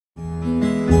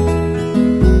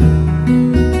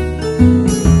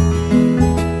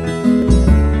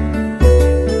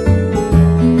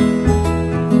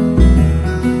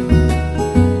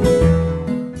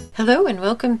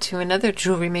welcome to another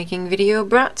jewelry making video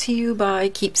brought to you by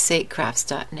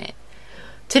keepsakecrafts.net.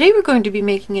 Today we're going to be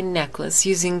making a necklace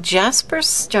using jasper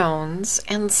stones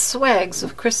and swags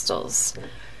of crystals.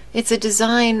 It's a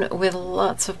design with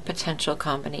lots of potential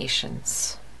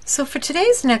combinations. So for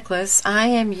today's necklace I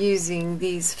am using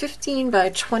these 15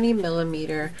 by 20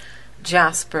 millimeter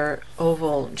jasper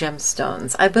oval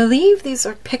gemstones. I believe these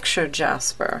are picture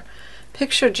jasper.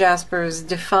 Picture jasper is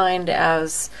defined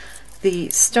as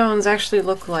the stones actually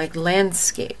look like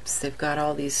landscapes. They've got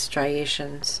all these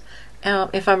striations.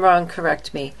 If I'm wrong,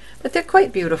 correct me. But they're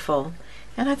quite beautiful.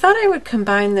 And I thought I would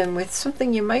combine them with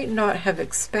something you might not have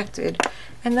expected,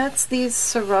 and that's these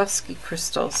Swarovski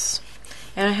crystals.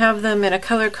 And I have them in a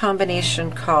color combination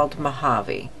called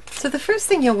Mojave. So the first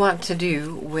thing you'll want to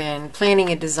do when planning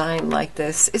a design like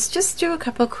this is just do a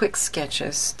couple quick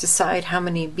sketches. Decide how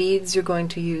many beads you're going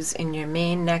to use in your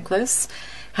main necklace,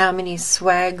 how many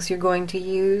swags you're going to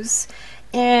use,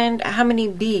 and how many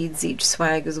beads each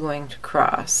swag is going to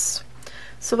cross.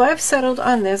 So I've settled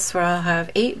on this where I'll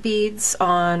have 8 beads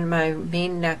on my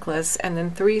main necklace and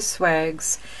then 3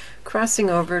 swags crossing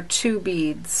over 2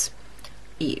 beads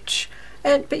each.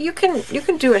 But you can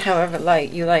do it however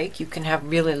you like. You can have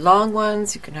really long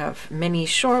ones, you can have many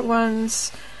short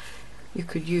ones, you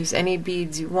could use any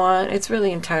beads you want. It's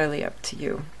really entirely up to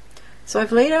you. So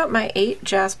I've laid out my 8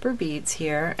 jasper beads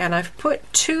here, and I've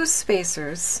put 2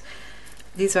 spacers.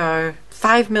 These are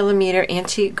 5 millimeter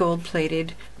antique gold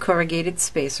plated corrugated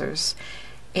spacers,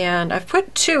 and I've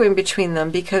put 2 in between them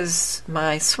because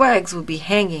my swags will be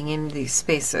hanging in these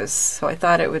spaces, so I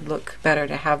thought it would look better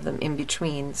to have them in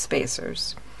between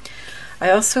spacers. I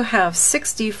also have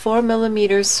 64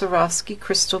 millimeter Swarovski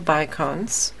crystal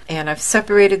bicones, and I've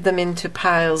separated them into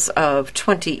piles of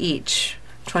 20 each,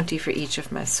 20 for each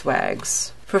of my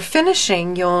swags. For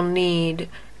finishing, you'll need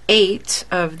 8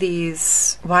 of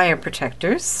these wire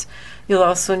protectors. You'll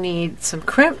also need some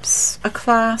crimps, a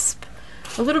clasp,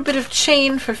 a little bit of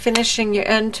chain for finishing your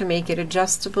end to make it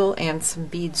adjustable, and some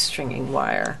bead stringing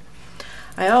wire.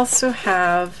 I also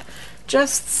have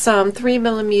just some 3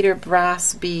 millimeter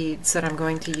brass beads that I'm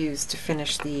going to use to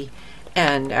finish the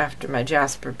end after my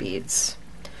jasper beads.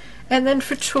 And then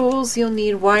for tools, you'll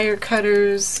need wire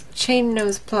cutters, chain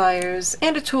nose pliers,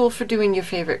 and a tool for doing your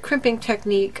favorite crimping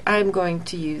technique. I'm going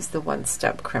to use the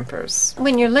one-step crimpers.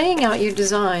 When you're laying out your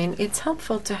design, it's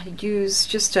helpful to use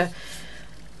just a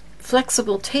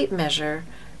flexible tape measure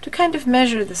to kind of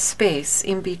measure the space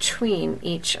in between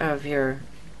each of your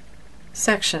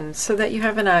sections so that you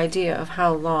have an idea of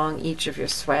how long each of your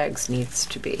swags needs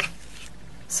to be.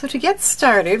 So to get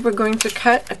started, we're going to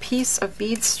cut a piece of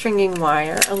bead stringing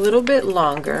wire a little bit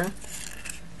longer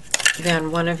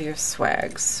than one of your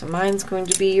swags. So mine's going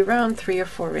to be around 3 or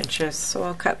 4 inches, so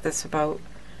I'll cut this about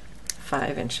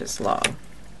 5 inches long.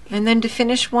 And then to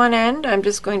finish one end, I'm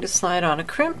just going to slide on a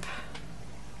crimp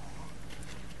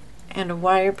and a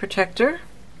wire protector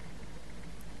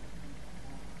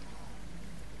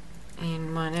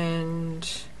in one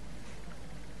end,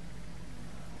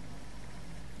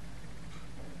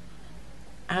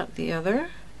 out the other,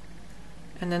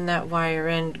 and then that wire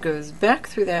end goes back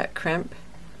through that crimp.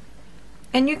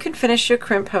 And you can finish your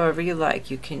crimp however you like.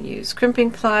 You can use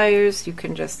crimping pliers, you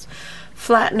can just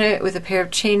flatten it with a pair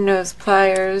of chain nose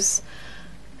pliers.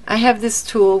 I have this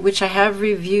tool which I have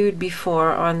reviewed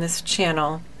before on this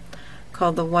channel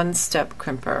called the one-step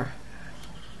crimper,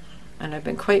 and I've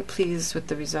been quite pleased with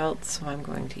the results, so I'm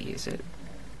going to use it.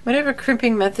 Whatever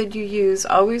crimping method you use,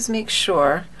 always make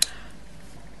sure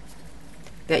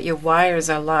that your wires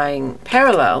are lying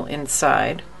parallel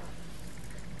inside,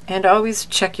 and always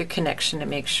check your connection to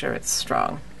make sure it's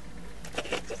strong.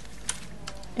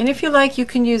 And if you like, you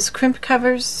can use crimp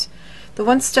covers. The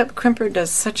one-step crimper does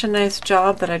such a nice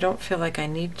job that I don't feel like I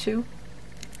need to,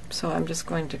 so I'm just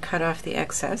going to cut off the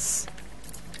excess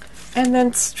and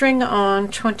then string on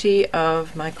 20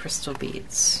 of my crystal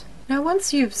beads. Now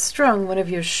once you've strung one of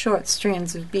your short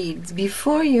strands of beads,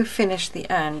 before you finish the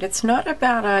end, it's not a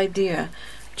bad idea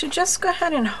to just go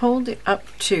ahead and hold it up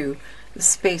to the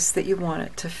space that you want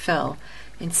it to fill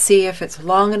and see if it's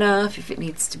long enough, if it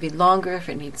needs to be longer, if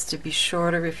it needs to be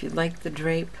shorter, if you like the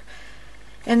drape.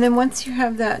 And then once you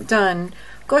have that done,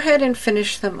 go ahead and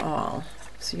finish them all.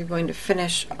 So you're going to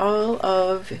finish all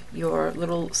of your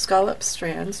little scallop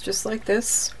strands just like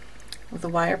this, with a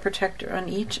wire protector on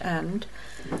each end.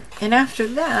 And after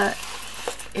that,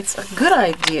 it's a good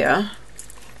idea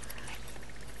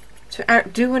to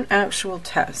do an actual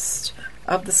test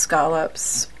of the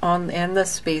scallops and the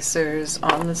spacers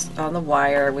on the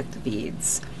wire with the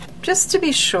beads, just to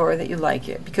be sure that you like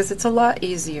it, because it's a lot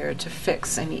easier to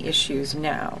fix any issues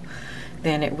now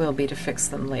than it will be to fix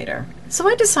them later. So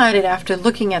I decided after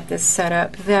looking at this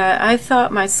setup that I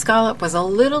thought my scallop was a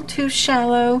little too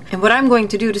shallow, and what I'm going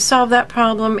to do to solve that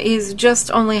problem is just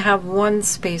only have one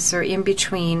spacer in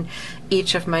between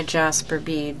each of my jasper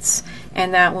beads,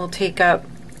 and that will take up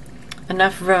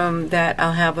enough room that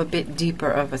I'll have a bit deeper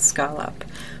of a scallop.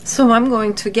 So I'm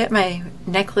going to get my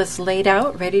necklace laid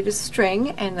out, ready to string,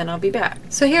 and then I'll be back.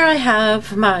 So here I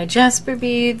have my jasper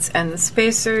beads and the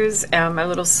spacers and my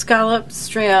little scallop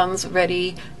strands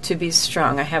ready to be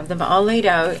strung. I have them all laid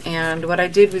out, and what I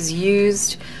did was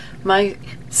used my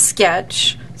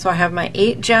sketch. So I have my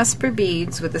 8 jasper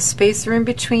beads with a spacer in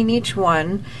between each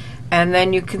one, and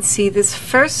then you can see this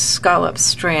first scallop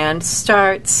strand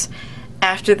starts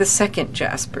after the second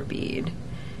jasper bead.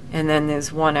 And then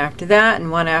there's one after that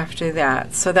and one after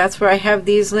that. So that's where I have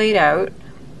these laid out.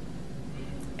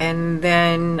 And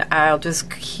then I'll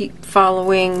just keep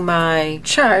following my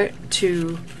chart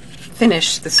to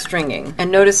finish the stringing.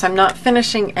 And notice I'm not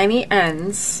finishing any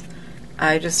ends.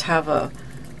 I just have a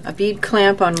bead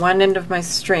clamp on one end of my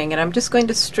string, and I'm just going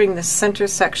to string the center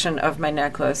section of my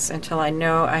necklace until I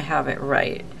know I have it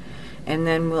right. And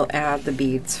then we'll add the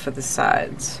beads for the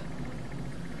sides.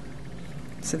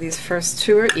 So these first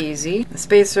 2 are easy. A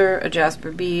spacer, a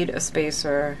jasper bead, a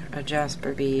spacer, a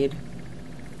jasper bead,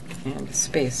 and a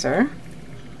spacer.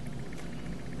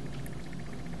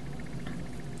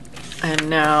 And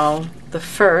now the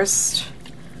first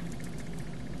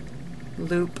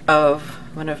loop of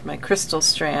one of my crystal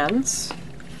strands,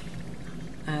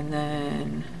 and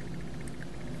then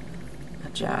a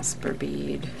jasper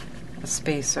bead, a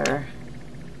spacer,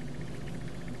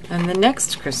 and the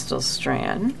next crystal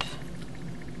strand,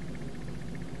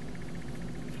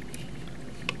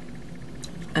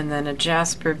 and then a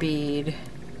jasper bead,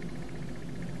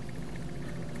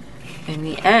 and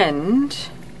the end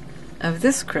of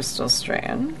this crystal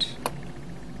strand,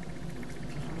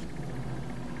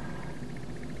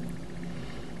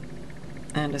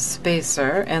 and a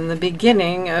spacer, and the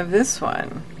beginning of this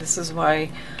one. This is why,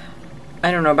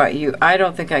 I don't know about you, I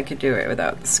don't think I could do it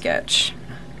without the sketch.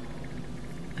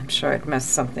 I'm sure I'd mess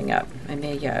something up. I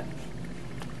may yet.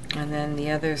 And then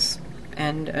the other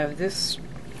end of this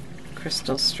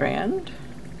crystal strand,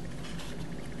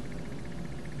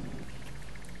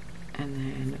 and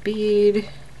then a bead,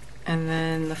 and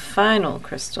then the final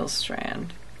crystal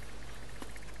strand,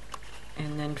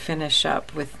 and then finish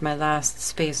up with my last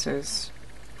spacers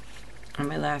on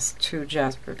my last 2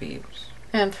 jasper beads.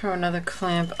 And throw another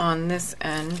clamp on this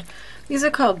end. These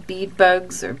are called bead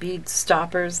bugs or bead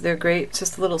stoppers. They're great. It's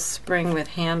just a little spring with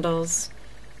handles.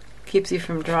 Keeps you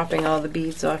from dropping all the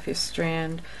beads off your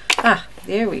strand. Ah,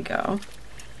 there we go.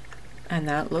 And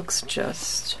that looks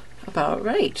just about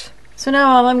right. So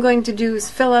now all I'm going to do is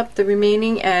fill up the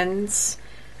remaining ends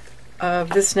of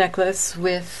this necklace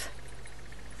with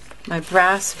my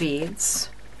brass beads,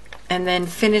 and then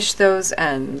finish those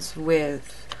ends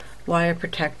with wire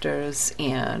protectors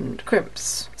and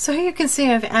crimps. So here you can see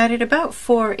I've added about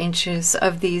 4 inches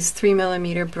of these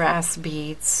 3mm brass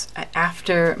beads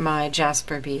after my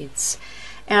jasper beads.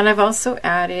 And I've also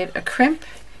added a crimp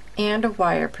and a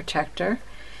wire protector.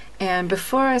 And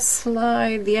before I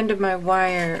slide the end of my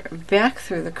wire back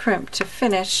through the crimp to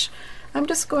finish, I'm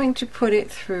just going to put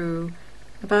it through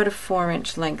about a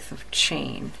 4-inch length of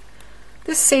chain.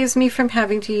 This saves me from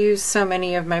having to use so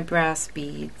many of my brass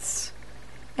beads.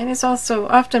 And it's also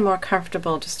often more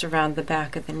comfortable just around the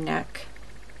back of the neck.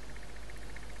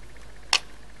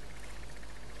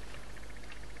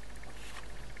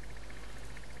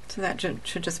 So that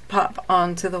should just pop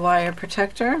onto the wire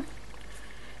protector.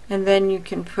 And then you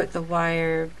can put the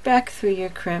wire back through your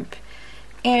crimp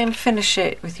and finish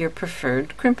it with your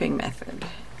preferred crimping method.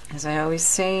 As I always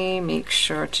say, make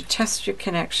sure to test your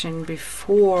connection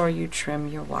before you trim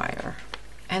your wire.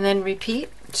 And then repeat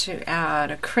to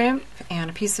add a crimp and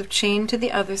a piece of chain to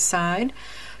the other side.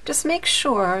 Just make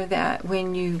sure that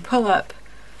when you pull up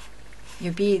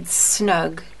your beads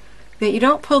snug, that you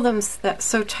don't pull them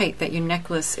so tight that your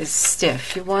necklace is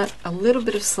stiff. You want a little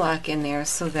bit of slack in there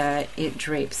so that it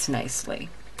drapes nicely.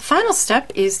 The final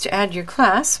step is to add your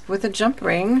clasp with a jump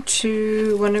ring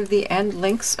to one of the end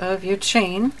links of your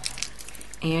chain,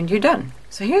 and you're done.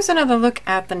 So here's another look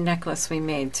at the necklace we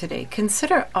made today.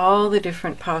 Consider all the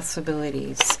different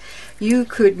possibilities. You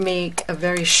could make a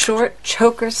very short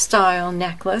choker style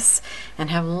necklace and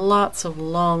have lots of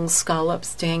long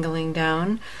scallops dangling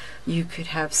down. You could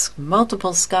have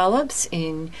multiple scallops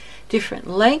in different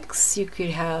lengths. You could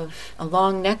have a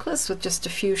long necklace with just a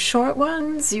few short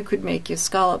ones. You could make your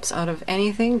scallops out of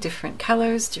anything, different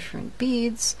colors, different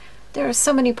beads. There are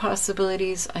so many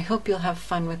possibilities. I hope you'll have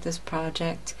fun with this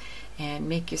project. and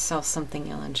make yourself something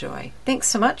you'll enjoy. Thanks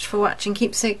so much for watching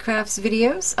Keepsake Crafts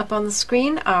videos. Up on the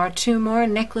screen are 2 more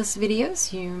necklace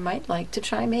videos you might like to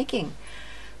try making.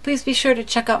 Please be sure to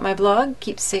check out my blog,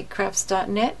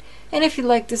 keepsakecrafts.net, and if you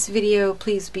like this video,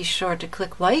 please be sure to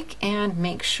click like and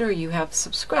make sure you have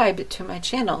subscribed to my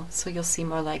channel so you'll see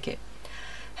more like it.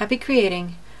 Happy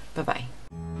creating. Bye-bye.